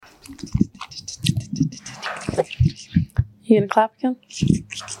You gonna clap again?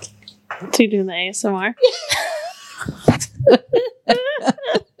 So you doing the ASMR?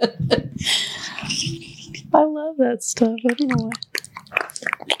 I love that stuff. I don't know why.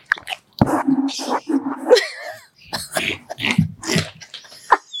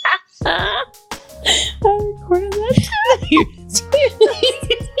 I recorded that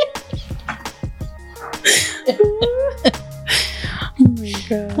Oh my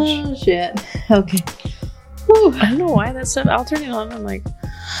gosh. Oh shit. Okay. Whew. I don't know why that stuff. I'll turn it on. I'm like,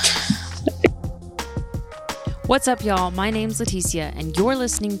 What's up, y'all? My name's Leticia, and you're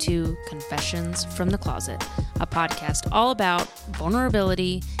listening to Confessions from the Closet, a podcast all about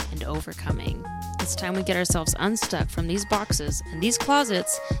vulnerability and overcoming. It's time we get ourselves unstuck from these boxes and these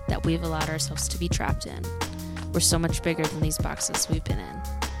closets that we've allowed ourselves to be trapped in. We're so much bigger than these boxes we've been in.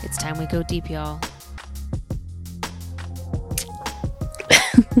 It's time we go deep, y'all.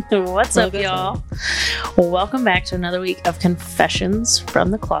 what's up, y'all? Welcome back to another week of Confessions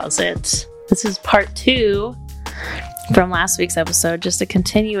from the Closet. This is part 2 from last week's episode, just a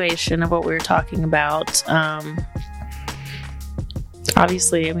continuation of what we were talking about.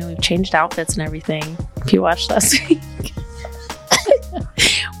 Obviously, I mean, we've changed outfits and everything. If you watched last week,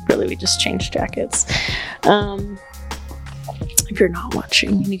 really, we just changed jackets. If you're not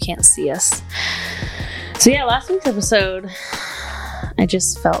watching and you can't see us. So yeah, last week's episode, I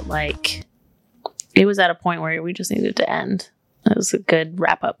just felt like it was at a point where we just needed to end. It was a good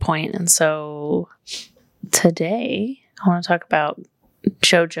wrap-up point. And so today, I want to talk about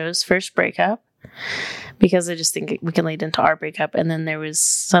JoJo's first breakup, because I just think we can lead into our breakup. And then there was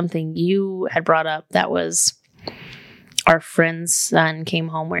something you had brought up that was our friend's son came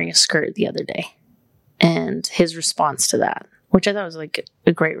home wearing a skirt the other day, and his response to that, which I thought was like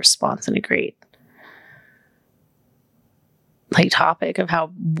a great response and a great like topic of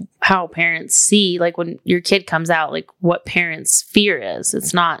how parents see, like when your kid comes out, like what parents' fear is.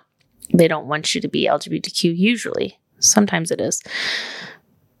 It's not, they don't want you to be LGBTQ usually. Sometimes it is.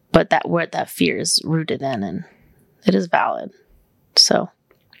 But that what that fear is rooted in, and it is valid. So,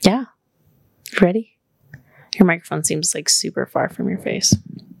 yeah. You ready? Your microphone seems like super far from your face.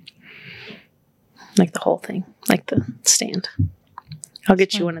 Like the whole thing. Like the stand. I'll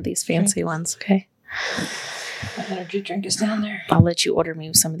get you one of these fancy ones, okay? My energy drink is down there. I'll let you order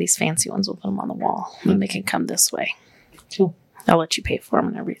me some of these fancy ones. We'll put them on the wall, and they can come this way. Cool. I'll let you pay for them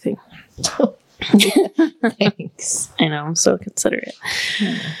and everything. Thanks. I know, I'm so considerate.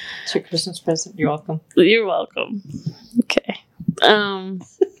 It's your Christmas present. You're welcome. You're welcome. Okay.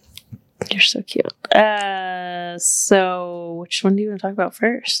 You're so cute. So which one do you want to talk about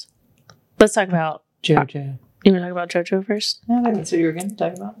first? Let's talk about JoJo. You want to talk about JoJo first? Yeah, that's what you were going to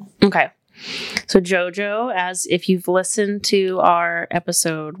talk about. Okay. So JoJo, as if you've listened to our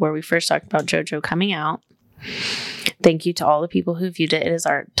episode where we first talked about JoJo coming out, thank you to all the people who viewed it. It is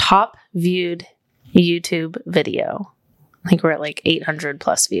our top viewed YouTube video. I think we're at like 800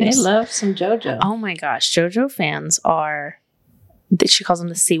 plus views. I love some JoJo. Oh my gosh. JoJo fans are, she calls them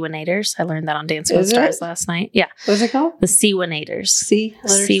the Siwanators. I learned that on Dancing with Stars last night. Yeah. What's it called? The Siwanators.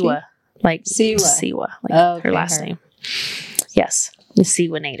 Siwa. Like Siwa. Siwa. Like Okay, her last name. Yes. The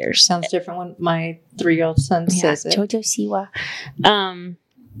Siwanators. Sounds different when my 3-year-old son says it. JoJo Siwa.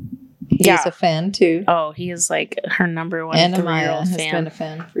 He's a fan too. Oh, he is like her number one And 3-year-old Amaya has fan. been a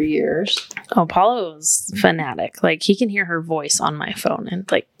fan for years. Oh, Paulo's fanatic. Like he can hear her voice on my phone and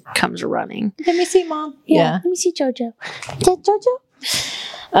like comes running. Let me see, Mom. Let me see JoJo.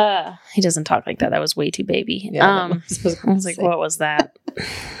 JoJo. He doesn't talk like that. That was way too baby. Yeah, I was like, what was that?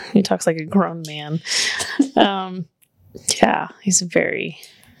 He talks like a grown man. Yeah, he's very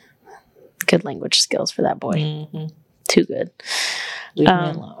good language skills for that boy. Mm-hmm. Too good. Leave me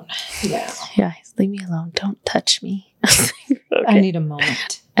alone. Yeah. Yeah, leave me alone. Don't touch me. Okay. I need a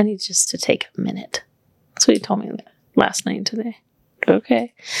moment. I need just to take a minute. That's what he told me last night and today.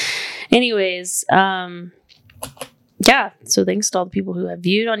 Okay. Anyways, yeah. So thanks to all the people who have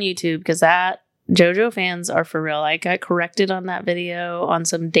viewed on YouTube, because that JoJo fans are for real. I got corrected on that video on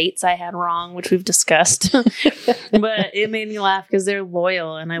some dates I had wrong, which we've discussed. But it made me laugh because they're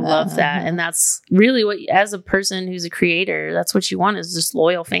loyal, and I love that. And that's really what, as a person who's a creator, that's what you want, is just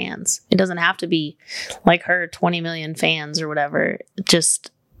loyal fans. It doesn't have to be like her 20 million fans or whatever.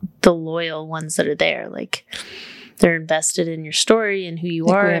 Just the loyal ones that are there. Like they're invested in your story and who you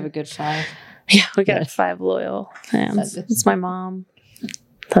are. We have a good 5. Yeah, we got 5 loyal fans. It's my mom.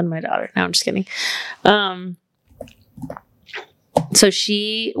 Then my daughter. No, I'm just kidding. So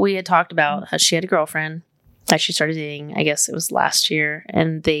we had talked about how she had a girlfriend that she started dating, I guess it was last year,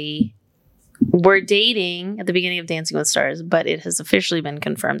 and they were dating at the beginning of Dancing with Stars, but it has officially been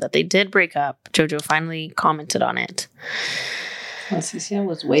confirmed that they did break up. JoJo finally commented on it. I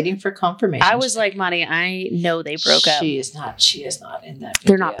was waiting for confirmation. I was like, Madi, I know they broke up. She is not in that video.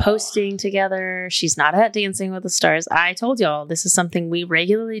 They're not posting together. She's not at Dancing with the Stars. I told y'all this is something we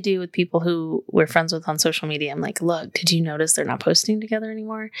regularly do with people who we're friends with on social media. I'm like, look, did you notice they're not posting together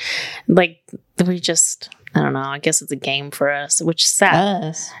anymore? Like, we just, I don't know. I guess it's a game for us, which is sad.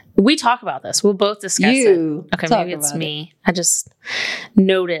 Us. We talk about this. We'll both discuss You it. Okay, talk maybe it's about me. I just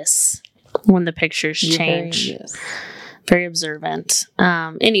notice when the pictures change. Yes. Very observant.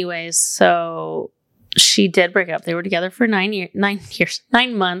 Anyways, so she did break up. They were together for 9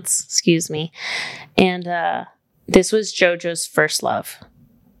 months, excuse me. And this was JoJo's first love.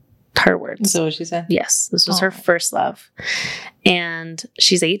 Her words. Is that what she said? Yes, this was her first love. And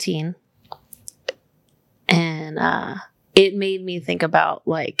she's 18. And it made me think about,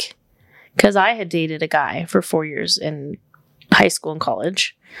 like, because I had dated a guy for 4 years in high school and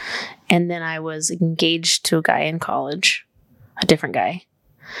college. And then I was engaged to a guy in college, a different guy.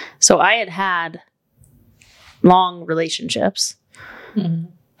 So I had long relationships.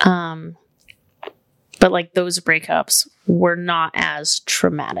 Mm-hmm. But like those breakups were not as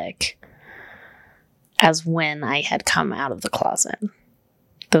traumatic as when I had come out of the closet.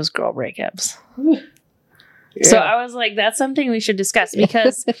 Those girl breakups. Yeah. So I was like, that's something we should discuss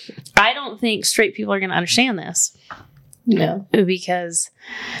because I don't think straight people are going to understand this. No. Because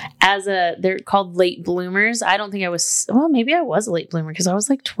they're called late bloomers. I don't think I was, well, maybe I was a late bloomer because I was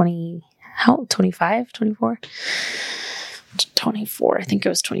like 25, 24? 24. I think I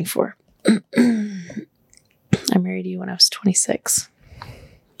was 24. I married you when I was 26.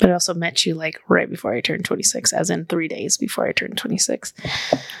 But I also met you like right before I turned 26, as in 3 days before I turned 26.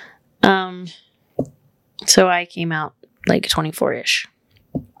 So I came out like 24-ish.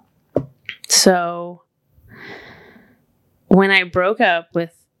 So when I broke up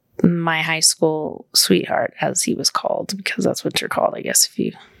with my high school sweetheart, as he was called, because that's what you're called, I guess, if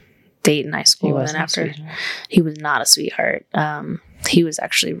you date in high school. And then after, he was not a sweetheart. He was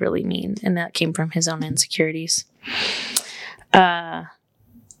actually really mean, and that came from his own insecurities. I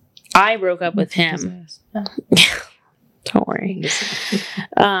broke up with him. Don't worry.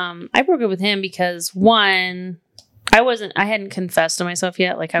 I broke up with him because one, I hadn't confessed to myself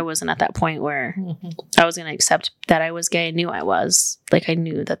yet. Like, I wasn't at that point where I was going to accept that I was gay. I knew I was. Like, I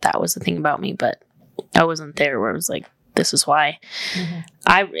knew that was the thing about me, but I wasn't there where I was like, this is why. Mm-hmm.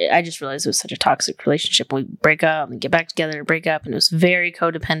 I just realized it was such a toxic relationship. We break up and get back together, break up, and it was very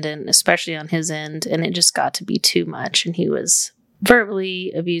codependent, especially on his end. And it just got to be too much. And he was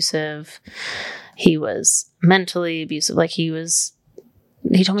verbally abusive. He was mentally abusive. Like, he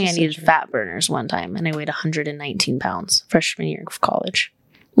told me I needed fat burners one time, and I weighed 119 pounds freshman year of college.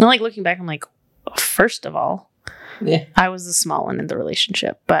 And like, looking back, I'm like, first of all, I was the small one in the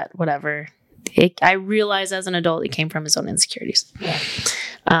relationship, but whatever. I realized as an adult, it came from his own insecurities. Yeah.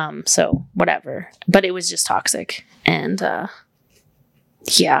 So whatever, but it was just toxic. And,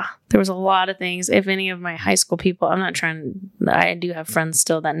 yeah, there was a lot of things. If any of my high school people, I do have friends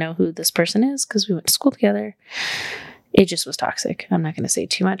still that know who this person is because we went to school together. It just was toxic. I'm not going to say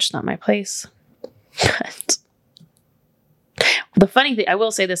too much. It's not my place. But the funny thing, I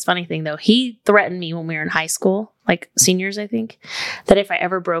will say this funny thing though. He threatened me when we were in high school, like seniors, I think, that if I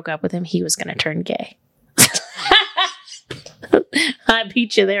ever broke up with him, he was going to turn gay. I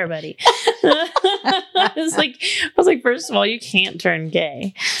beat you there, buddy. I was like, first of all, you can't turn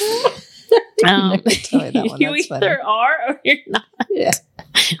gay. You either are or you're not. Yeah.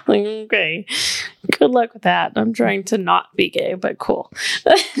 Like, okay, good luck with that. I'm trying to not be gay, but cool.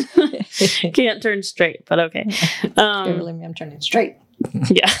 Can't turn straight, but okay. Believe me, I'm turning straight.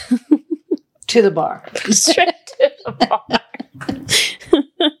 Yeah. To the bar. Straight to the bar.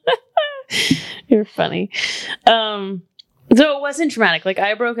 You're funny. So it wasn't traumatic. Like,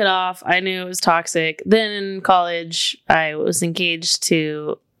 I broke it off. I knew it was toxic. Then in college, I was engaged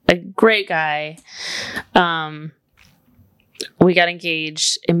to a great guy. We got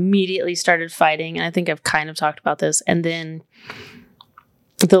engaged, immediately started fighting. And I think I've kind of talked about this. And then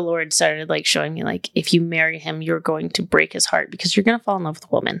the Lord started like showing me, like, if you marry him, you're going to break his heart because you're going to fall in love with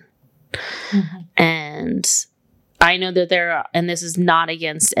a woman. Mm-hmm. And I know that and this is not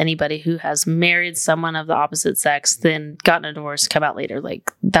against anybody who has married someone of the opposite sex, then gotten a divorce, come out later.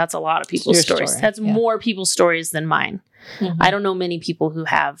 Like, that's a lot of people's stories. That's more people's stories than mine. Mm-hmm. I don't know many people who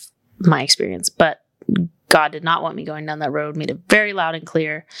have my experience, but God did not want me going down that road, made it very loud and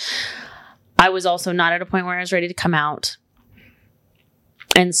clear. I was also not at a point where I was ready to come out.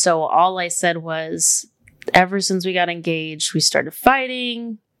 And so all I said was, ever since we got engaged, we started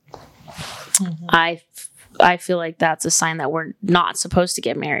fighting. I feel like that's a sign that we're not supposed to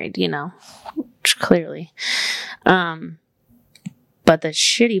get married, clearly. But the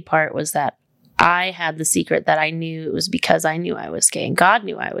shitty part was that I had the secret that I knew it was because I knew I was gay, and God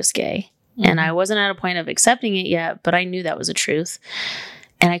knew I was gay. And I wasn't at a point of accepting it yet, but I knew that was a truth.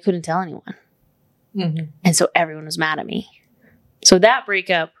 And I couldn't tell anyone. And so everyone was mad at me. So that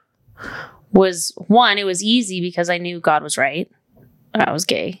breakup was, one, it was easy because I knew God was right. I was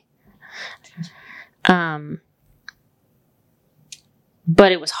gay. But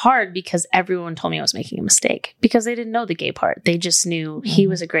it was hard because everyone told me I was making a mistake because they didn't know the gay part. They just knew he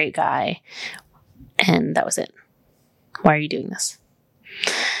was a great guy. And that was it. Why are you doing this?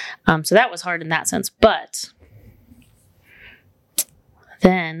 So that was hard in that sense. But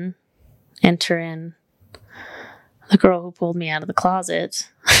then enter in the girl who pulled me out of the closet.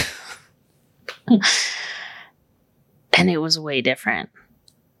 And it was way different.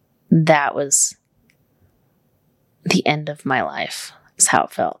 That was the end of my life, is how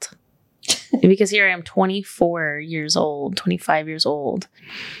it felt. Because here I am, 24 years old, 25 years old.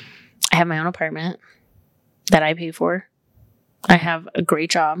 I have my own apartment that I pay for. I have a great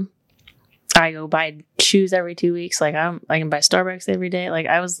job. I go buy shoes every 2 weeks. I can buy Starbucks every day.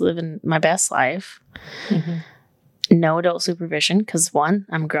 I was living my best life. No adult supervision because, one,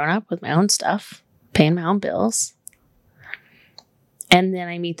 I'm grown up with my own stuff, paying my own bills. And then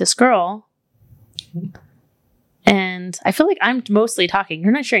I meet this girl, and I feel like I'm mostly talking.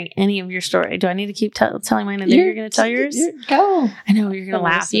 You're not sharing any of your story. Do I need to keep telling mine, and then you're going to tell yours? Go. I know you're going to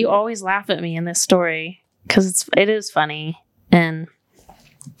laugh. You always laugh at me in this story because it is funny. And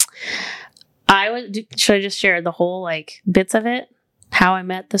should I just share the whole bits of it? How I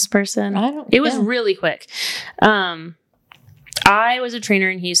met this person? It was really quick. I was a trainer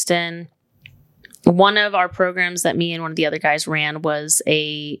in Houston. One of our programs that me and one of the other guys ran was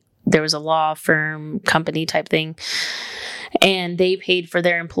there was a law firm company type thing. And they paid for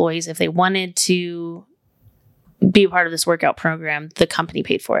their employees. If they wanted to be a part of this workout program, the company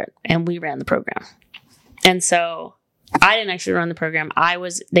paid for it. And we ran the program. And so I didn't actually run the program. I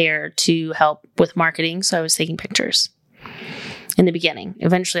was there to help with marketing. So I was taking pictures in the beginning.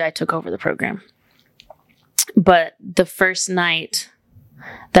 Eventually I took over the program. But the first night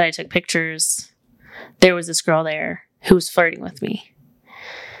that I took pictures, there was this girl there who was flirting with me.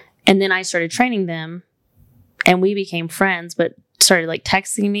 And then I started training them and we became friends, but started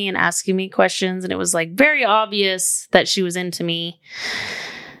texting me and asking me questions. And it was very obvious that she was into me.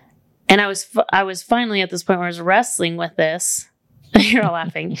 And I was finally at this point where I was wrestling with this. You're all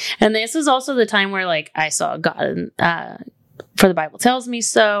laughing. And this is also the time where I saw God, for the Bible Tells Me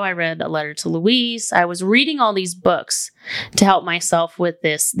So. I read A Letter to Louise. I was reading all these books to help myself with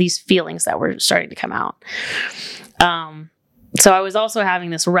these feelings that were starting to come out. So I was also having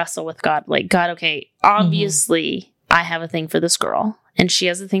this wrestle with God, God, okay, obviously I have a thing for this girl and she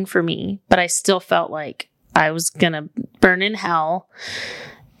has a thing for me, but I still felt like I was going to burn in hell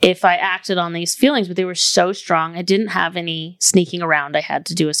if I acted on these feelings, but they were so strong. I didn't have any sneaking around I had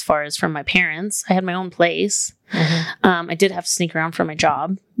to do as far as from my parents. I had my own place. I did have to sneak around for my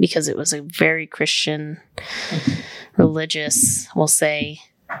job because it was a very Christian, religious, we'll say,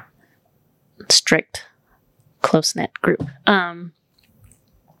 strict, close-knit group.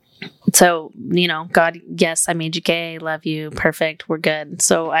 So, God, yes, I made you gay. Love you. Perfect. We're good.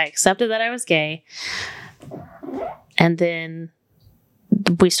 So I accepted that I was gay. And then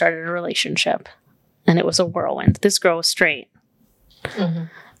we started a relationship and it was a whirlwind. This girl was straight.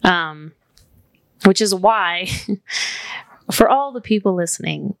 Which is why for all the people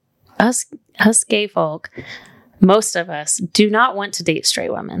listening, us gay folk, most of us do not want to date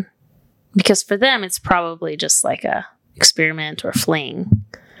straight women because for them, it's probably just a experiment or fling.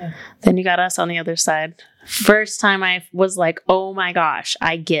 Yeah. Then you got us on the other side. First time I was oh my gosh,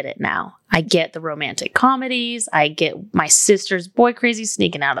 I get it now. I get the romantic comedies. I get my sister's boy crazy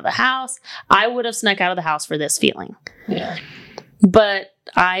sneaking out of the house. I would have snuck out of the house for this feeling. Yeah. But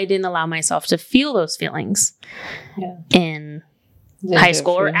I didn't allow myself to feel those feelings in high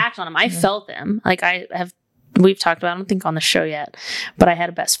school or act on them. I felt them. We've talked about, I don't think on the show yet, but I had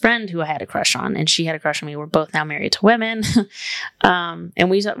a best friend who I had a crush on and she had a crush on me. We're both now married to women. And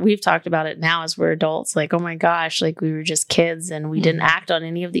we've talked about it now as we're adults, oh my gosh, we were just kids and we didn't act on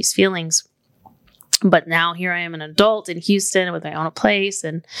any of these feelings. But now here I am an adult in Houston with my own place.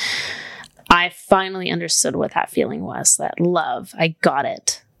 And I finally understood what that feeling was, that love. I got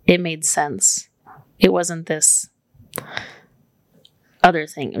it. It made sense. It wasn't this other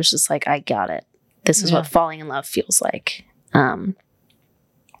thing. It was just I got it. This is what falling in love feels like. I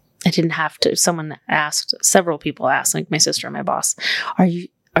didn't have to. Several people asked, my sister and my boss,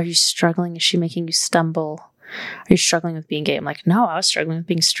 are you struggling? Is she making you stumble? Are you struggling with being gay? I'm like, no, I was struggling with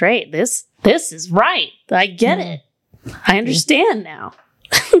being straight. This is right. I get it. I understand now.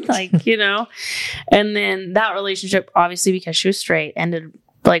 Like, you know? And then that relationship, obviously, because she was straight, ended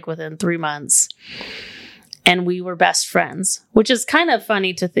like within 3 months. And we were best friends, which is kind of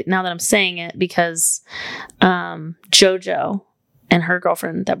funny to think now that I'm saying it, because JoJo and her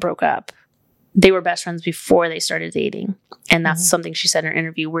girlfriend that broke up, they were best friends before they started dating. And that's something she said in her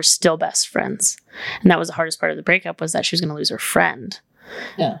interview. We're still best friends. And that was the hardest part of the breakup, was that she was going to lose her friend.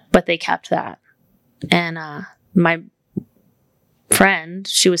 Yeah. But they kept that. And my friend,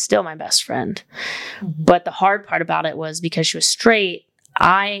 she was still my best friend. But the hard part about it was, because she was straight,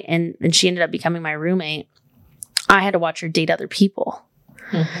 and she ended up becoming my roommate, I had to watch her date other people.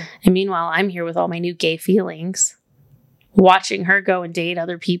 And meanwhile, I'm here with all my new gay feelings, watching her go and date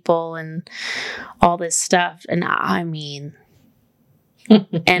other people and all this stuff. And I mean,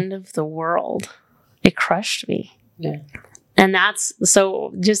 end of the world. It crushed me. Yeah. And that's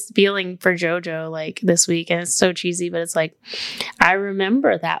so, just feeling for JoJo like this week, and it's so cheesy, but it's like, I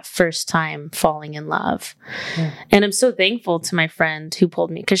remember that first time falling in love. And I'm so thankful to my friend who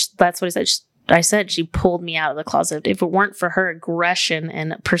pulled me, because that's what I said, she pulled me out of the closet. If it weren't for her aggression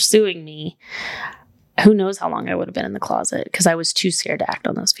and pursuing me, who knows how long I would have been in the closet, because I was too scared to act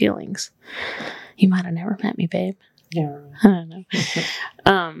on those feelings. You might have never met me, babe. Yeah. I don't know.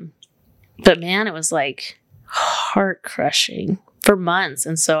 But man, it was like heart crushing for months.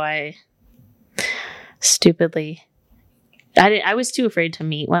 And so I was too afraid to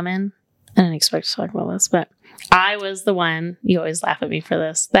meet women. I didn't expect to talk about this, but I was the one, you always laugh at me for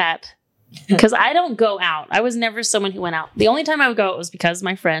this, because I don't go out. I was never someone who went out. The only time I would go out was because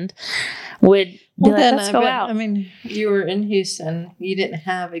my friend would be let's go out. I mean, you were in Houston. You didn't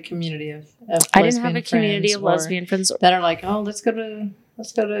have a community of I didn't have a community of lesbian friends that are like, oh, let's go to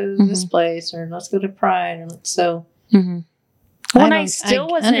this place, or let's go to Pride. And so, I still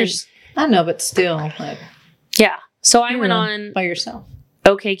wasn't. I know, but still, like, yeah. So I went on by yourself.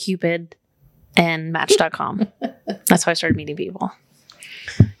 OkCupid and Match.com. That's how I started meeting people.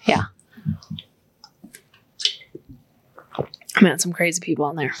 Yeah. I met some crazy people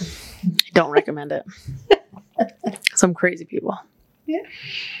on there. I don't recommend it. Some crazy people. Yeah.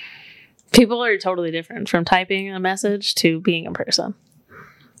 People are totally different from typing a message to being in person.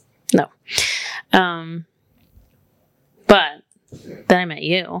 No. But then I met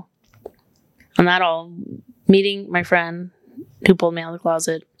you. And that all, meeting my friend who pulled me out of the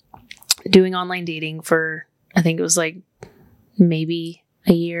closet, doing online dating for, I think it was like maybe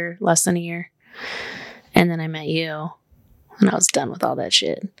a year, less than a year. And then I met you. And I was done with all that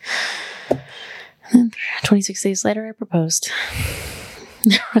shit. And then 26 days later, I proposed.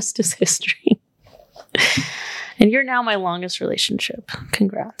 The rest is history. And you're now my longest relationship.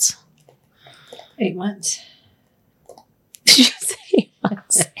 Congrats. 8 months. Did you say 8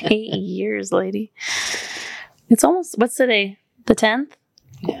 months? 8 years, lady. It's almost, what's today? The 10th?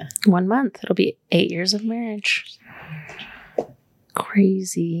 Yeah. 1 month. It'll be 8 years of marriage.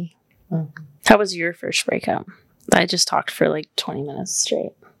 Crazy. Mm-hmm. How was your first breakup? I just talked for like 20 minutes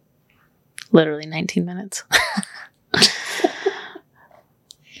straight. Literally 19 minutes.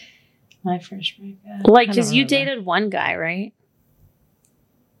 My first breakup. Like, because you dated one guy, right?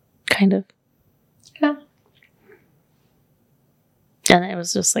 Kind of. Yeah. And it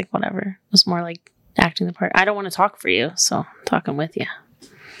was just like, whatever. It was more like acting the part. I don't want to talk for you, so I'm talking with you.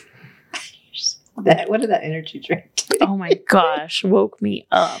 What did that energy drink do? Oh my gosh. Woke me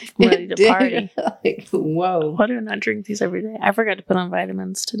up. I'm ready to party. Like, whoa. Why do I not drink these every day? I forgot to put on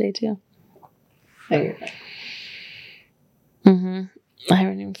vitamins today, too. Mm-hmm. I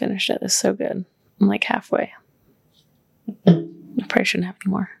haven't even finished it. It's so good. I'm like halfway. I probably shouldn't have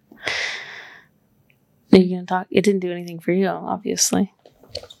any more. Are you going to talk? It didn't do anything for you, obviously.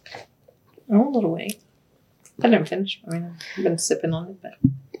 I'm a little weight. I didn't finish. I mean, I've been sipping on it, but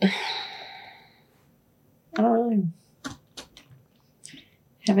I don't really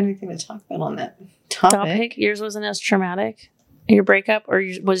have anything to talk about on that topic. Yours wasn't as traumatic? Your breakup? Or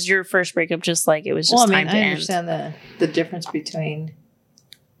was your first breakup just like it was just time to end? I understand the difference between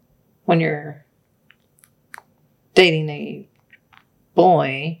when you're dating a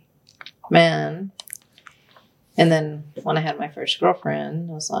man, and then when I had my first girlfriend,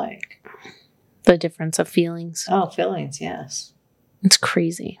 it was like... The difference of feelings. Oh, feelings, yes. It's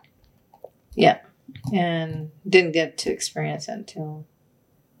crazy. Yeah. And didn't get to experience it until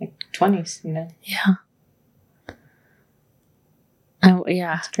like 20s, you know? Yeah. Oh,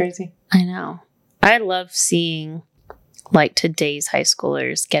 yeah. It's crazy. I know. I love seeing like today's high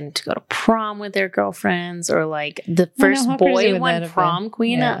schoolers getting to go to prom with their girlfriends, or like the first how crazy boy would won that have prom been?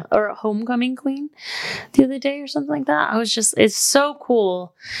 queen Yeah. or a homecoming queen the other day or something like that. I was just, it's so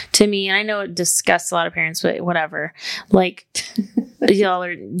cool to me. And I know it disgusts a lot of parents, but whatever. Like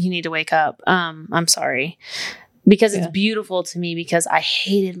you need to wake up. I'm sorry. Because it's beautiful to me, because I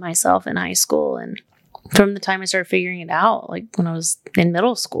hated myself in high school, and from the time I started figuring it out, like when I was in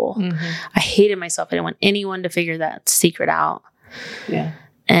middle school, I hated myself. I didn't want anyone to figure that secret out. Yeah.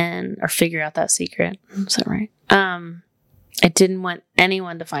 Or figure out that secret. Is that right? I didn't want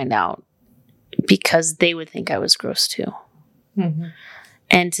anyone to find out, because they would think I was gross too.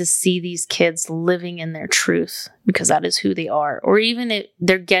 And to see these kids living in their truth, because that is who they are, or even if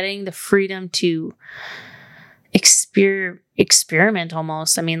they're getting the freedom to experiment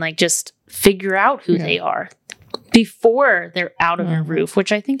almost. I mean, like, just figure out who they are before they're out of your roof,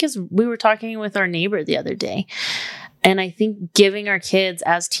 which I think is, we were talking with our neighbor the other day. And I think giving our kids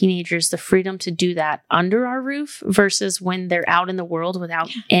as teenagers the freedom to do that under our roof versus when they're out in the world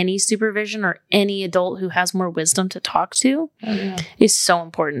without any supervision or any adult who has more wisdom to talk to is so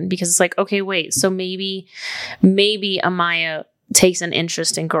important, because it's like, okay, wait, so maybe Amaya takes an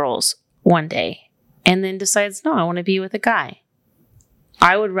interest in girls one day and then decides, no, I want to be with a guy.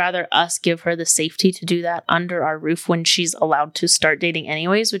 I would rather us give her the safety to do that under our roof when she's allowed to start dating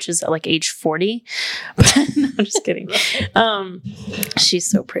anyways, which is at like age 40. No, I'm just kidding. She's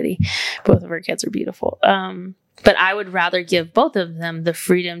so pretty. Both of her kids are beautiful. But I would rather give both of them the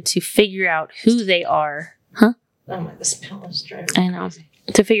freedom to figure out who they are. Huh? Oh my, the smell is driving. I know.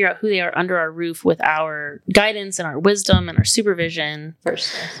 To figure out who they are under our roof with our guidance and our wisdom and our supervision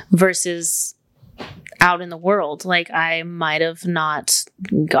versus out in the world. Like, I might have not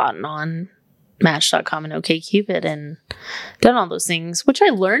gotten on Match.com and OkCupid and done all those things, which I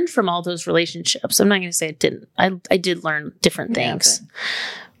learned from all those relationships. I'm not going to say I didn't. I did learn different things,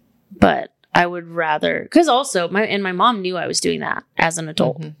 but I would rather, because also my mom knew I was doing that as an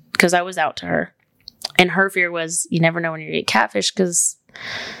adult, because I was out to her, and her fear was, you never know when you're going to get catfish, because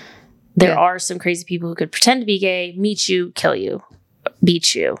there are some crazy people who could pretend to be gay, meet you, kill you,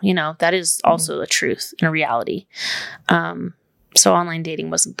 beat you. You know, that is also a truth and a reality. So online dating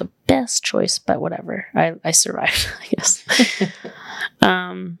wasn't the best choice, but whatever. I survived, I guess.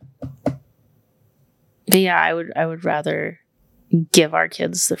 But yeah, I would rather give our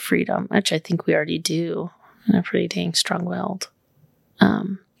kids the freedom, which I think we already do, and are pretty dang strong-willed,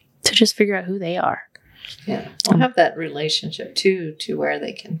 to just figure out who they are. Yeah. We'll have that relationship too, to where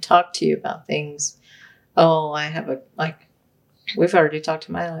they can talk to you about things. Oh, I have we've already talked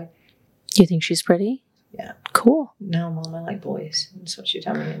to my You think she's pretty? Yeah. Cool. No, Mom, I like boys. That's what she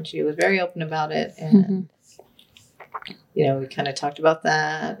told me. And she was very open about it. And, you know, we kind of talked about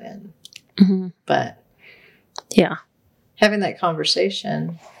that. And, but yeah, having that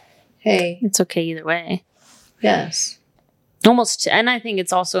conversation, hey, it's okay either way. Yes. Almost. And I think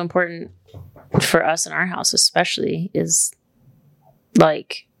it's also important for us in our house, especially, is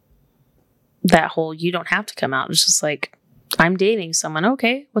like that whole, you don't have to come out. It's just like, I'm dating someone.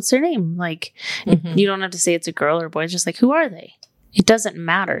 Okay, what's their name? Like, you don't have to say it's a girl or a boy. It's just like, who are they? It doesn't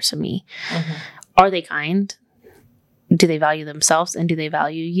matter to me. Are they kind? Do they value themselves? And do they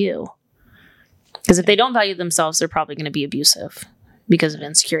value you? Because if they don't value themselves, they're probably going to be abusive because of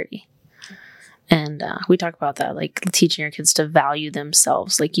insecurity. And we talk about that, like teaching your kids to value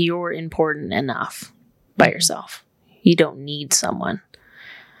themselves. Like, you're important enough by yourself. You don't need someone.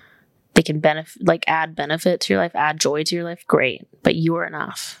 They can add benefit to your life, add joy to your life. Great. But you are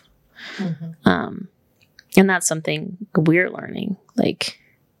enough. And that's something we're learning. Like,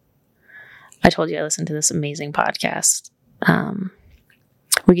 I told you I listened to this amazing podcast.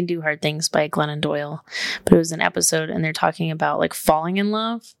 We Can Do Hard Things by Glennon Doyle. But it was an episode, and they're talking about like falling in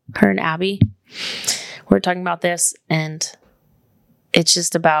love, her and Abby. We're talking about this, and it's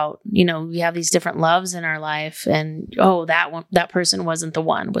just about, you know, we have these different loves in our life, and that person wasn't the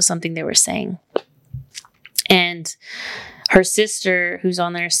one, was something they were saying. And her sister, who's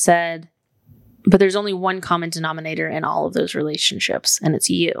on there, said, but there's only one common denominator in all of those relationships, and it's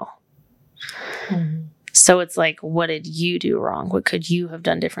you. So it's like, what did you do wrong? What could you have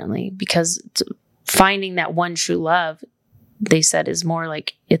done differently? Because finding that one true love, they said, is more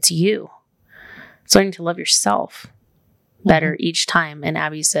like, it's you. It's learning to love yourself better each time. And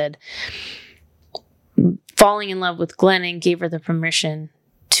Abby said, falling in love with Glennon gave her the permission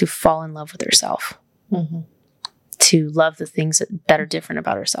to fall in love with herself, to love the things that are different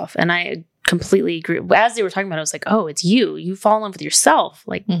about herself. And I completely agree. As they were talking about it, I was like, oh, it's you. You fall in love with yourself.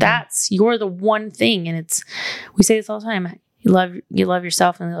 Like, you're the one thing. And we say this all the time. You love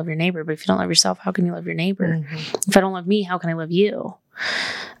yourself and you love your neighbor. But if you don't love yourself, how can you love your neighbor? Mm-hmm. If I don't love me, how can I love you?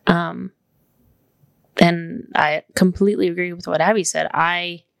 And I completely agree with what Abby said.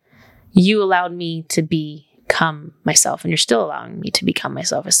 You allowed me to become myself, and you're still allowing me to become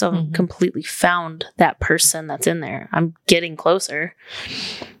myself. I still haven't completely found that person that's in there. I'm getting closer,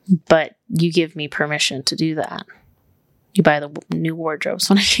 but you give me permission to do that. You buy the new wardrobes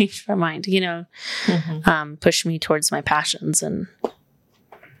when I change my mind, push me towards my passions. And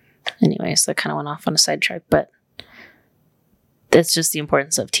anyways, that kind of went off on a sidetrack, but it's just the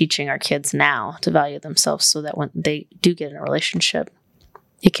importance of teaching our kids now to value themselves so that when they do get in a relationship,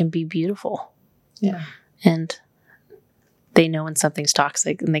 it can be beautiful. Yeah. And they know when something's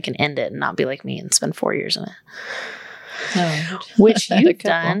toxic and they can end it and not be like me and spend 4 years in it. Oh, Which you've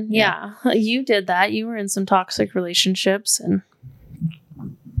done. Yeah. You did that. You were in some toxic relationships and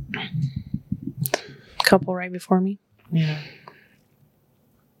a couple right before me. Yeah.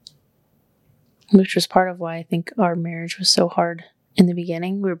 Which was part of why I think our marriage was so hard in the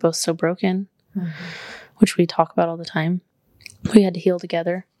beginning. We were both so broken, which we talk about all the time. We had to heal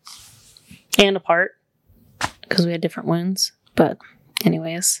together and apart because we had different wounds. But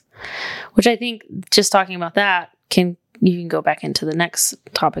anyways, which I think just talking about that you can go back into the next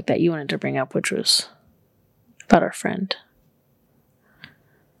topic that you wanted to bring up, which was about our friend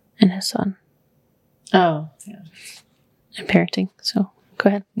and his son. Oh, yeah. And parenting. So go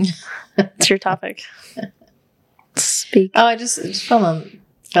ahead. It's your topic. Speak. Oh, I just fell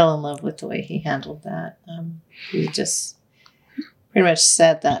in love with the way he handled that. He just pretty much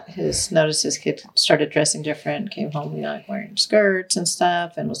said that noticed his kid started dressing different, came home, like wearing skirts and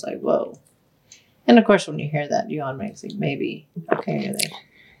stuff, and was like, whoa. And of course, when you hear that, you automatically think maybe, okay,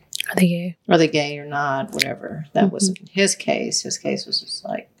 are they gay? Are they gay or not? Whatever. That wasn't his case. His case was just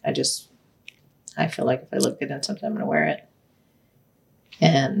like, I feel like if I look good in something, I'm going to wear it.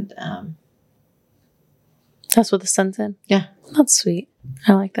 And that's what the son said. Yeah, that's sweet.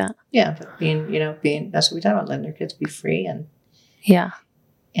 I like that. Yeah, but being that's what we talk about, letting their kids be free and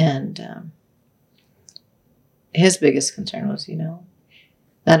his biggest concern was,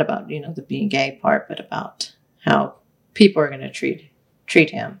 not about the being gay part, but about how people are going to treat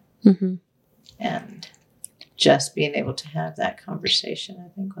him, and just being able to have that conversation, I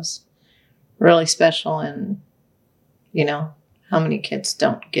think, was really special. And how many kids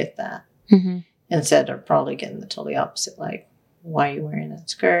don't get that? Instead, are probably getting the totally opposite. Like, why are you wearing that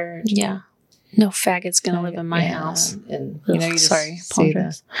skirt? Yeah, no faggot's gonna live in my house. And you just see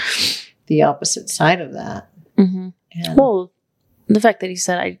the opposite side of that. Well, the fact that he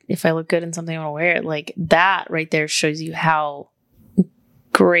said, "If I look good in something, I'm gonna wear it," like that right there shows you how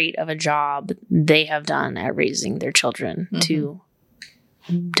great of a job they have done at raising their children to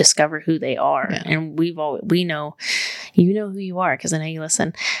discover who they are. Yeah. And we know, who you are because I know you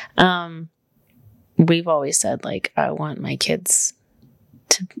listen. We've always said, like, I want my kids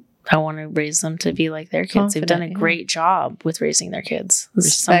I want to raise them to be like their kids. Confident, they've done a great job with raising their kids. This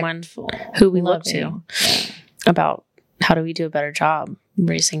is someone who we look to about how do we do a better job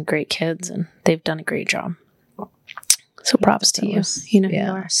raising great kids, and they've done a great job. So props to you. Who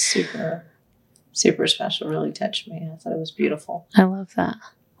you are. Super, super special. Really touched me. I thought it was beautiful. I love that.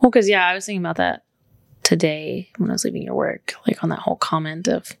 Well, because I was thinking about that today when I was leaving your work, like on that whole comment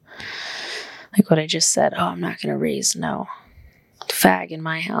of like what I just said. Oh, I'm not going to raise no fag in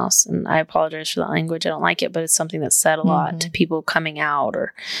my house. And I apologize for that language. I don't like it, but it's something that's said a lot to people coming out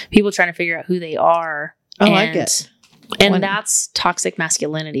or people trying to figure out who they are. Oh, I get. And that's toxic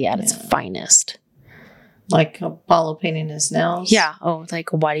masculinity at its finest. Like Apollo painting his nails. Yeah. Oh,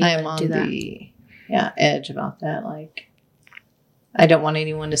 like why do you want to do that? The edge about that. Like, I don't want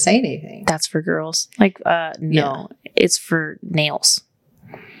anyone to say anything. That's for girls. Like, no, it's for nails.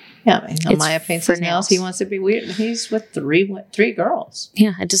 Yeah, I mean, Maya paints his nails. He wants to be weird. He's with three girls.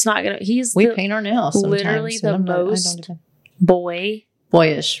 Yeah, it's just not gonna. We paint our nails. Literally the most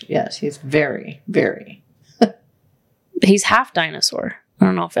boyish. Yes, he's very, very. He's half dinosaur. I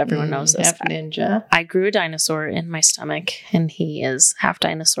don't know if everyone knows this. Half ninja. I grew a dinosaur in my stomach, and he is half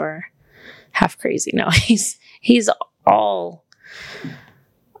dinosaur, half crazy. No, he's all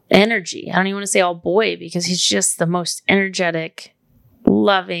energy. I don't even want to say all boy because he's just the most energetic,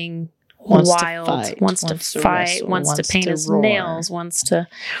 loving, wild, wants to fight, wants to paint his nails, wants to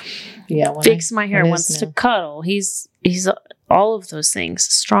fix my hair, wants to cuddle. He's all of those things,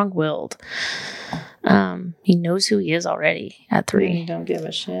 strong-willed. He knows who he is already at 3. He don't give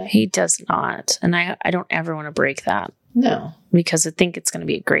a shit. He does not. And I don't ever want to break that. No. Because I think it's going to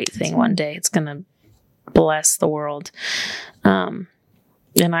be a great thing one day. It's going to bless the world.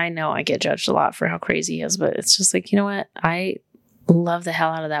 And I know I get judged a lot for how crazy he is, but it's just like, you know what? I love the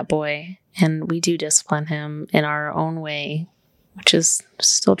hell out of that boy. And we do discipline him in our own way, which is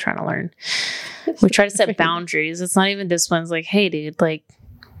still trying to learn. We try to set boundaries. It's not even discipline. It's like, hey, dude, like,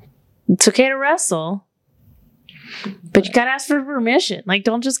 it's okay to wrestle, but you got to ask for permission. Like,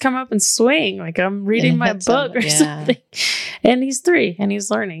 don't just come up and swing. Like, I'm reading my book or something. And he's 3 and he's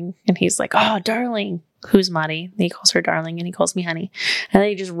learning. And he's like, oh, darling. Who's Maddie? He calls her darling and he calls me honey. And then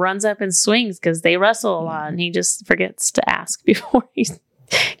he just runs up and swings because they wrestle a lot. And he just forgets to ask before he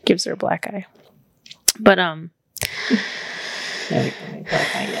gives her a black eye. But,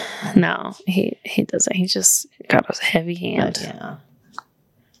 no, he doesn't. He just got a heavy hand. But, yeah.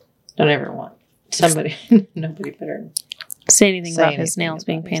 Don't ever want nobody better say anything about his nails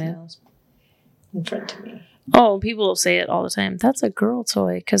being painted in front of me. Oh, people say it all the time. That's a girl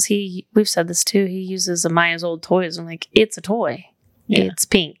toy. Because we've said this too. He uses Amaya's old toys. I'm like, it's a toy. Yeah. It's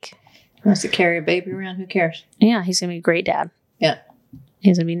pink. He wants to carry a baby around. Who cares? Yeah, he's going to be a great dad. Yeah.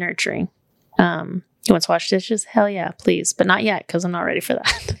 He's going to be nurturing. He wants to wash dishes? Hell yeah, please. But not yet, because I'm not ready for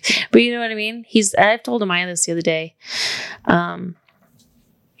that. But you know what I mean? I've told Amaya this the other day.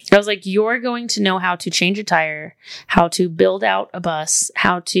 I was like, you're going to know how to change a tire, how to build out a bus,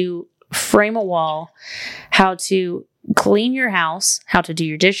 how to frame a wall, how to clean your house, how to do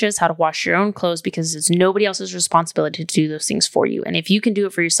your dishes, how to wash your own clothes, because it's nobody else's responsibility to do those things for you. And if you can do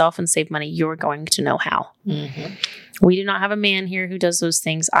it for yourself and save money, you're going to know how. Mm-hmm. We do not have a man here who does those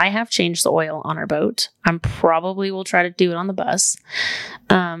things. I have changed the oil on our boat. I probably will try to do it on the bus.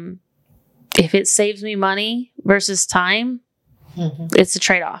 If it saves me money versus time, it's a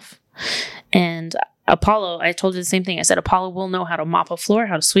trade-off. And Apollo, I told you the same thing. I said, Apollo will know how to mop a floor,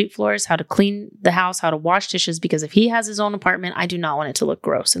 how to sweep floors, how to clean the house, how to wash dishes, because if he has his own apartment, I do not want it to look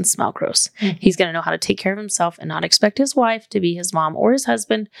gross and smell gross. Mm-hmm. He's going to know how to take care of himself and not expect his wife to be his mom or his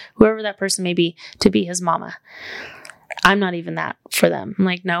husband, whoever that person may be, to be his mama. I'm not even that for them. I'm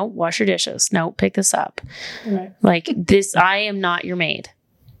like, no, wash your dishes. No, pick this up. Right. Like this, I am not your maid.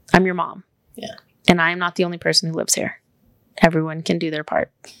 I'm your mom. Yeah. And I am not the only person who lives here. Everyone can do their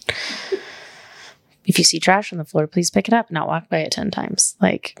part. If you see trash on the floor, please pick it up and not walk by it 10 times.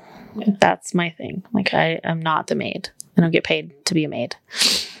 Like, that's my thing. Like, I am not the maid. I don't get paid to be a maid.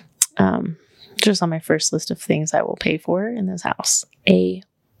 Just on my first list of things I will pay for in this house.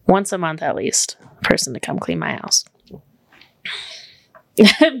 Once a month at least, person to come clean my house.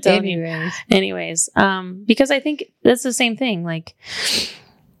 I'm telling you. Anyways, because I think that's the same thing. Like,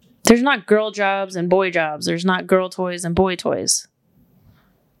 there's not girl jobs and boy jobs. There's not girl toys and boy toys.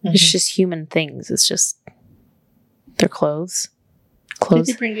 Mm-hmm. It's just human things. It's just their clothes.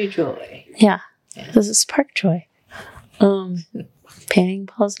 They bring you joy. Yeah. This is spark joy. Painting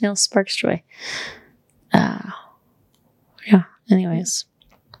Paul's nails sparks joy. Yeah. Anyways.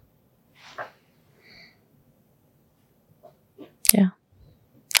 Yeah.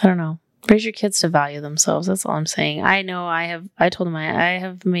 I don't know. Raise your kids to value themselves. That's all I'm saying. I know I told him I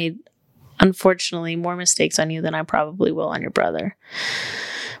have made, unfortunately, more mistakes on you than I probably will on your brother.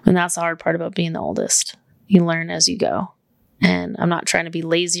 And that's the hard part about being the oldest. You learn as you go. And I'm not trying to be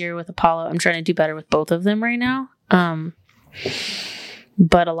lazier with Apollo. I'm trying to do better with both of them right now.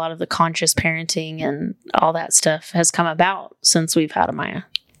 But a lot of the conscious parenting and all that stuff has come about since we've had Amaya.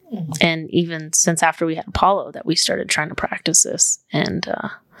 Mm-hmm. And even since after we had Apollo that we started trying to practice this. And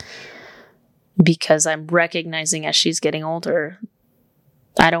because I'm recognizing as she's getting older,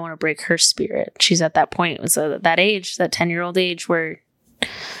 I don't want to break her spirit. She's at that point, so that age, that 10-year-old age where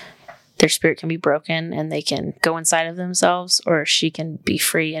their spirit can be broken and they can go inside of themselves, or she can be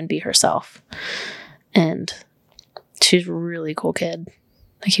free and be herself. And she's a really cool kid.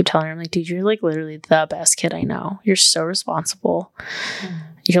 I keep telling her, I'm like, dude, you're like literally the best kid I know. You're so responsible.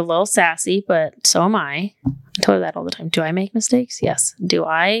 You're a little sassy, but so am I. I tell her that all the time. Do I make mistakes? Yes. Do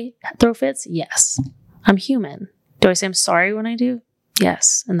I throw fits? Yes. I'm human. Do I say I'm sorry when I do?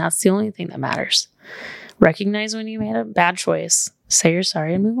 Yes. And that's the only thing that matters. Recognize when you made a bad choice. Say you're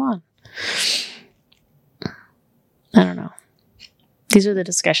sorry and move on. I don't know. These are the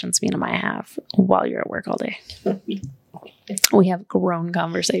discussions me and Amaya have while you're at work all day. We have grown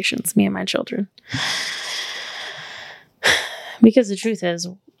conversations, me and my children. Because the truth is,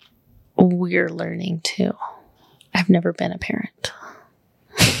 we're learning too. I've never been a parent.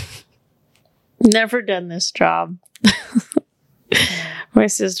 Never done this job. My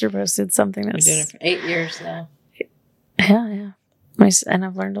sister posted something that's... We're doing it for 8 years now. Yeah. And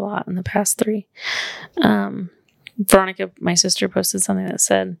I've learned a lot in the past 3. Veronica, my sister, posted something that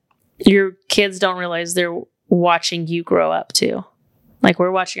said, your kids don't realize they're watching you grow up too. Like,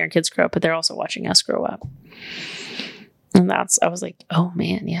 we're watching our kids grow up, but they're also watching us grow up. And I was like, oh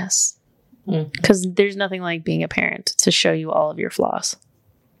man, yes. Because there's nothing like being a parent to show you all of your flaws.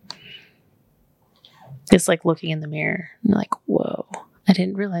 It's like looking in the mirror and like, whoa, I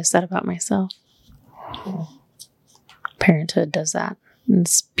didn't realize that about myself. Parenthood does that. And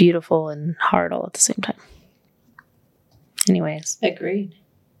it's beautiful and hard all at the same time. Anyways. Agreed.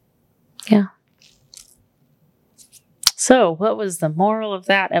 Yeah. So what was the moral of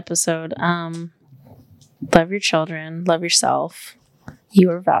that episode? Love your children. Love yourself. You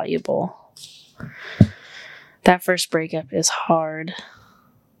are valuable. That first breakup is hard.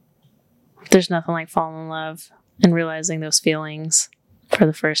 There's nothing like falling in love and realizing those feelings for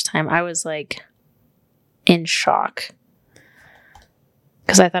the first time. I was like in shock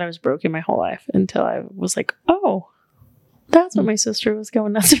because I thought I was broken my whole life until I was like, oh, that's what my sister was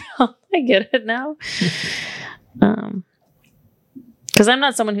going nuts about. I get it now. Because I'm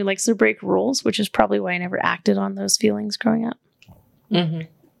not someone who likes to break rules, which is probably why I never acted on those feelings growing up.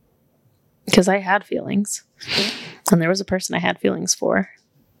 Because I had feelings. And there was a person I had feelings for.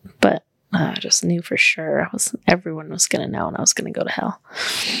 But I just knew for sure everyone was going to know and I was going to go to hell.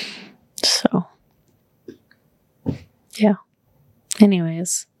 So, yeah.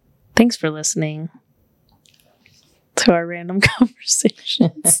 Anyways, thanks for listening to our random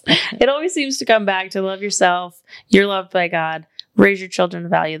conversations. It always seems to come back to love yourself. You're loved by God. Raise your children to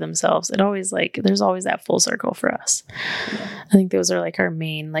value themselves. There's always that full circle for us. Yeah. I think those are like our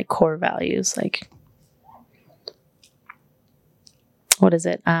main like core values. Like, what is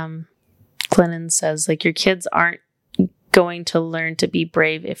it? Glennon says like your kids aren't going to learn to be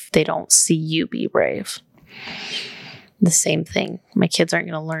brave if they don't see you be brave. The same thing. My kids aren't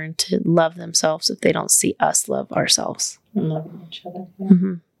going to learn to love themselves if they don't see us love ourselves. And loving each other. Yeah.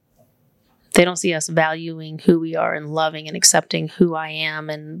 Mm-hmm. They don't see us valuing who we are and loving and accepting who I am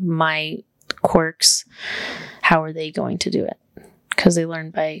and my quirks. How are they going to do it? Because they learn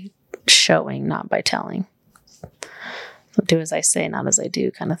by showing, not by telling. So do as I say, not as I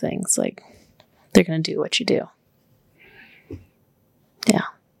do kind of things. Like, they're going to do what you do. Yeah.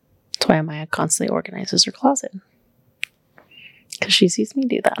 That's why Maya constantly organizes her closet. Because she sees me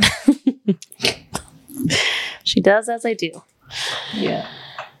do that. She does as I do. Yeah.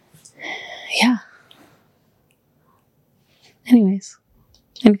 Yeah. Anyways,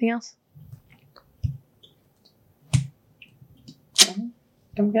 anything else?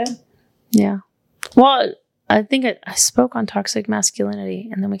 I'm good. Yeah. Well, I think I spoke on toxic masculinity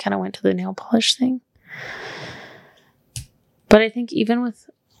and then we kind of went to the nail polish thing. But I think even with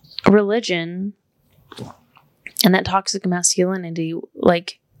religion and that toxic masculinity,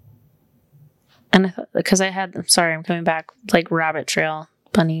 like, and I thought, because I'm sorry, I'm coming back, like rabbit trail,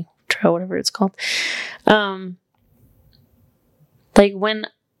 bunny trail, whatever it's called. Like when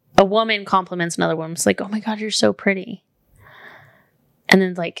a woman compliments another woman, it's like, oh my God, you're so pretty. And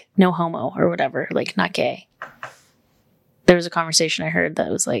then like, no homo or whatever, like not gay. There was a conversation I heard that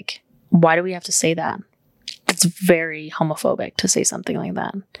was like, why do we have to say that? It's very homophobic to say something like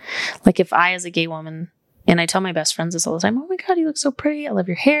that. Like if I, as a gay woman, and I tell my best friends this all the time, oh my God, you look so pretty. I love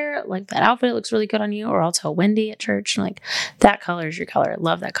your hair. Like that outfit looks really good on you. Or I'll tell Wendy at church, I'm like, that color is your color. I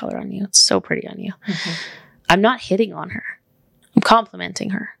love that color on you. It's so pretty on you. Mm-hmm. I'm not hitting on her. I'm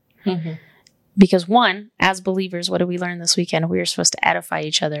complimenting her. Mm-hmm. Because one, as believers, what did we learn this weekend? We are supposed to edify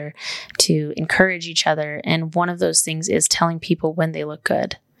each other, to encourage each other. And one of those things is telling people when they look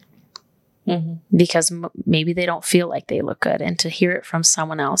good. Mm-hmm. Because maybe they don't feel like they look good. And to hear it from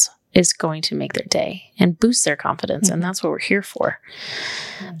someone else is going to make their day and boost their confidence. Mm-hmm. And that's what we're here for.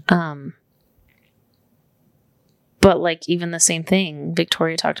 Mm-hmm. But like even the same thing,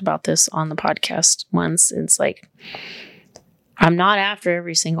 Victoria talked about this on the podcast once. It's like, I'm not after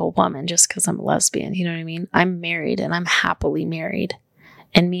every single woman just because I'm a lesbian. You know what I mean? I'm married and I'm happily married.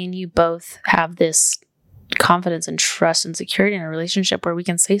 And me and you both have this confidence and trust and security in a relationship where we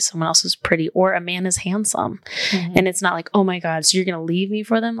can say someone else is pretty or a man is handsome. Mm-hmm. And it's not like, oh my God, so you're going to leave me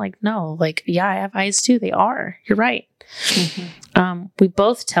for them? Like, no, like, yeah, I have eyes too. They are. You're right. Mm-hmm. We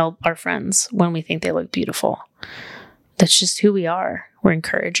both tell our friends when we think they look beautiful. That's just who we are. We're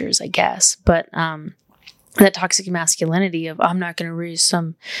encouragers, I guess. But that toxic masculinity of I'm not going to raise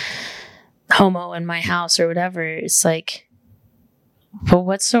some homo in my house or whatever. It's like, but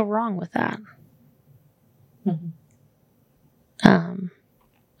what's so wrong with that? Mm-hmm.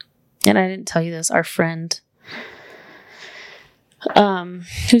 And I didn't tell you this, our friend,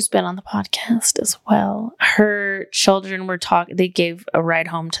 who's been on the podcast as well, her children were they gave a ride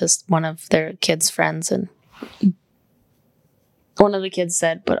home to one of their kids' friends, and one of the kids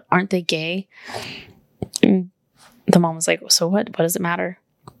said, but aren't they gay? And the mom was like, so what does it matter?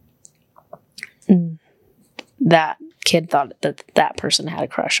 And that kid thought that that person had a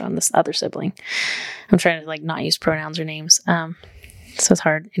crush on this other sibling. I'm trying to like not use pronouns or names. So it's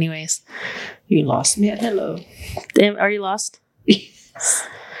hard. Anyways. You lost me at hello. Are you lost?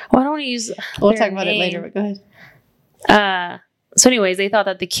 Well, I don't want to use. We'll talk about it later, but go ahead. So anyways, they thought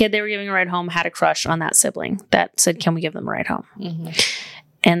that the kid they were giving a ride home had a crush on that sibling that said, can we give them a ride home? Mm-hmm.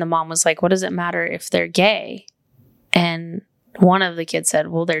 And the mom was like, what does it matter if they're gay? And one of the kids said,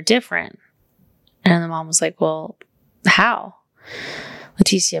 well, they're different. And the mom was like, well, how?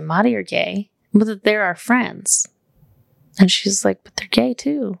 Leticia and Madi are gay, but they're our friends. And she's like, but they're gay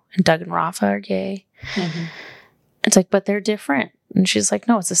too. And Doug and Rafa are gay. Mm-hmm. It's like, but they're different. And she's like,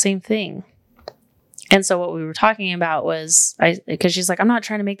 no, it's the same thing. And so what we were talking about was, because she's like, I'm not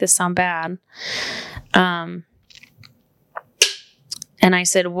trying to make this sound bad. And I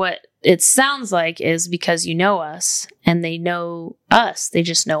said, what it sounds like is because you know us and they know us. They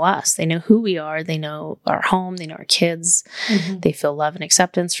just know us. They know who we are. They know our home. They know our kids. Mm-hmm. They feel love and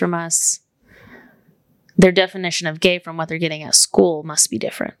acceptance from us. Their definition of gay from what they're getting at school must be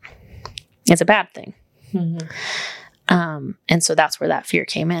different. It's a bad thing. Mm-hmm. And so that's where that fear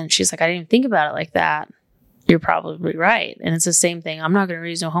came in. She's like, I didn't even think about it like that. You're probably right. And it's the same thing. I'm not going to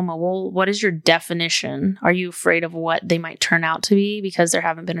raise no homo. Well, what is your definition? Are you afraid of what they might turn out to be because there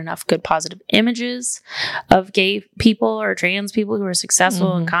haven't been enough good positive images of gay people or trans people who are successful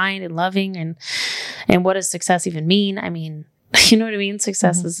mm-hmm. and kind and loving? And what does success even mean? I mean, you know what I mean?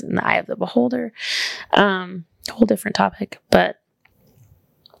 Success mm-hmm. is in the eye of the beholder. A whole different topic, but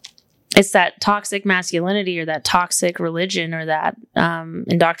it's that toxic masculinity or that toxic religion or that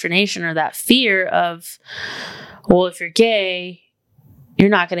indoctrination or that fear of, well, if you're gay, you're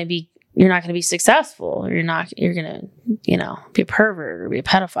not going to be successful. You're going to, be a pervert or be a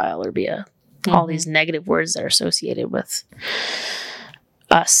pedophile or be mm-hmm. all these negative words that are associated with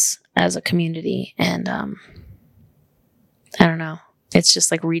us as a community. And I don't know. It's just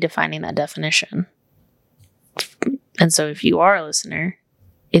like redefining that definition. And so if you are a listener,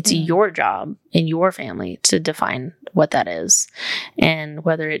 it's your job in your family to define what that is. And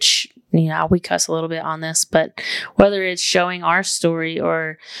whether it's, we cuss a little bit on this, but whether it's showing our story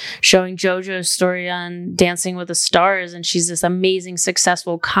or showing JoJo's story on Dancing with the Stars, and she's this amazing,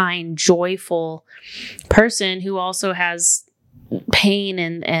 successful, kind, joyful person who also has pain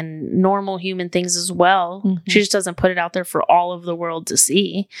and normal human things as well. Mm-hmm. She just doesn't put it out there for all of the world to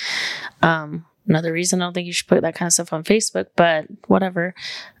see. Another reason I don't think you should put that kind of stuff on Facebook, but whatever.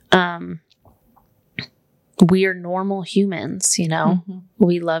 We are normal humans, Mm-hmm.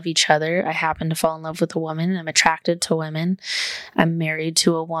 We love each other. I happen to fall in love with a woman. I'm attracted to women. I'm married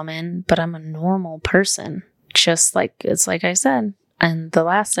to a woman, but I'm a normal person. Just like, it's like I said in the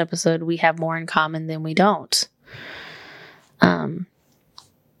last episode, we have more in common than we don't.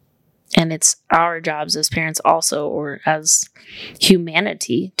 And it's our jobs as parents also, or as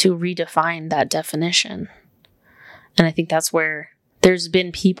humanity, to redefine that definition. And I think that's where there's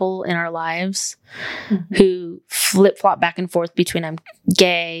been people in our lives mm-hmm. who flip-flop back and forth between I'm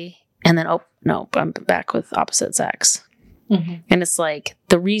gay and then, oh, no, I'm back with opposite sex. Mm-hmm. And it's like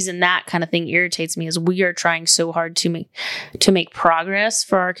the reason that kind of thing irritates me is we are trying so hard to make progress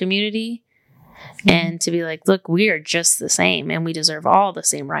for our community. Mm-hmm. And to be like, look, we are just the same and we deserve all the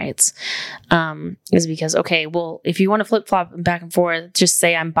same rights, is because, okay, well, if you want to flip-flop back and forth, just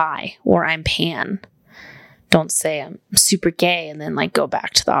say I'm bi or I'm pan. Don't say I'm super gay and then like go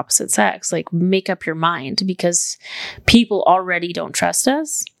back to the opposite sex. Like make up your mind, because people already don't trust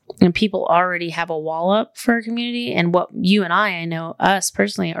us and people already have a wall up for our community. And what you and I know us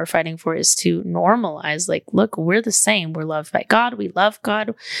personally are fighting for is to normalize, like, look, we're the same. We're loved by God. We love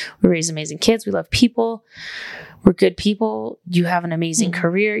God. We raise amazing kids. We love people. We're good people. You have an amazing mm-hmm.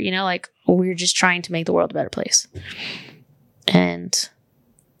 career. Like we're just trying to make the world a better place. And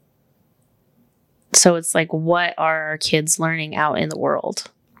so it's like, what are our kids learning out in the world?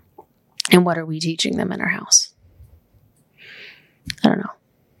 And what are we teaching them in our house? I don't know.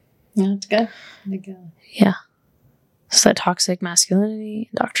 Yeah, it's good. Yeah. It's that toxic masculinity,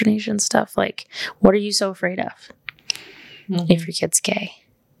 indoctrination stuff. Like, what are you so afraid of mm-hmm. if your kid's gay?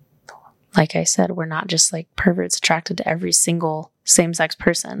 Like I said, we're not just like perverts attracted to every single same-sex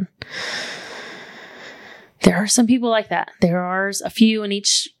person. There are some people like that. There are a few in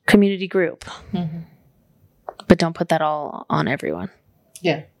each community group. Mm-hmm. But don't put that all on everyone.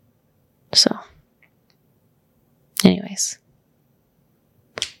 Yeah. So, anyways.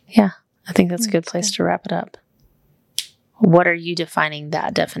 Yeah, I think that's a good place to wrap it up. What are you defining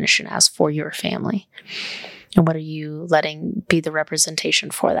that definition as for your family? And what are you letting be the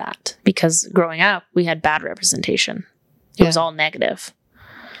representation for that? Because growing up, we had bad representation. It was all negative.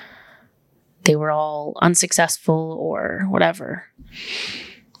 they were all unsuccessful or whatever.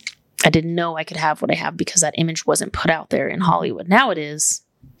 I didn't know I could have what I have because that image wasn't put out there in Hollywood. Now it is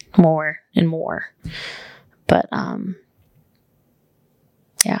more and more. But,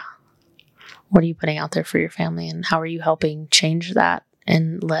 yeah. What are you putting out there for your family, and how are you helping change that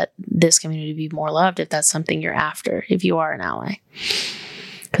and let this community be more loved if that's something you're after, if you are an ally?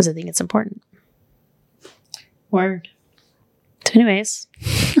 Because I think it's important. Word. So anyways,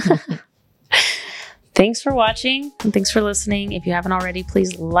 thanks for watching and thanks for listening. If you haven't already,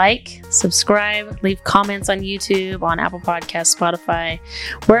 please like, subscribe, leave comments on YouTube, on Apple Podcasts, Spotify,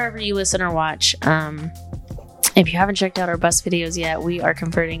 wherever you listen or watch. If you haven't checked out our bus videos yet, we are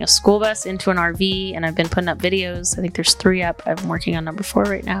converting a school bus into an RV, and I've been putting up videos. I think there's 3 up. I'm working on number 4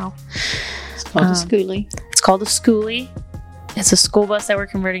 right now. It's called a schoolie. It's called a schoolie. It's a school bus that we're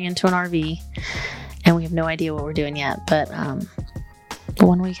converting into an RV, and we have no idea what we're doing yet, but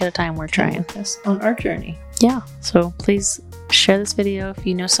 1 week at a time we're trying. Yes, on our journey. Yeah, so please share this video if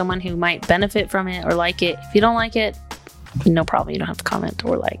you know someone who might benefit from it or like it. If you don't like it, no problem. You don't have to comment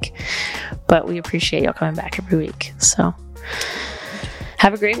or like, but we appreciate y'all coming back every week. So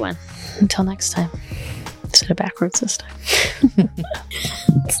have a great one. Until next time. Said it backwards this time.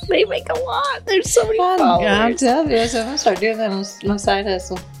 They make a lot. There's so many followers. I'm telling you, so I'm gonna start doing that on my side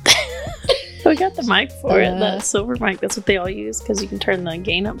hustle. We got the mic for it, the silver mic. That's what they all use because you can turn the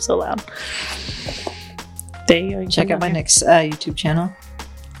gain up so loud. There you go. Check out my next YouTube channel.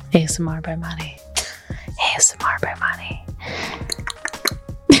 ASMR by Mani. ASMR by Mani.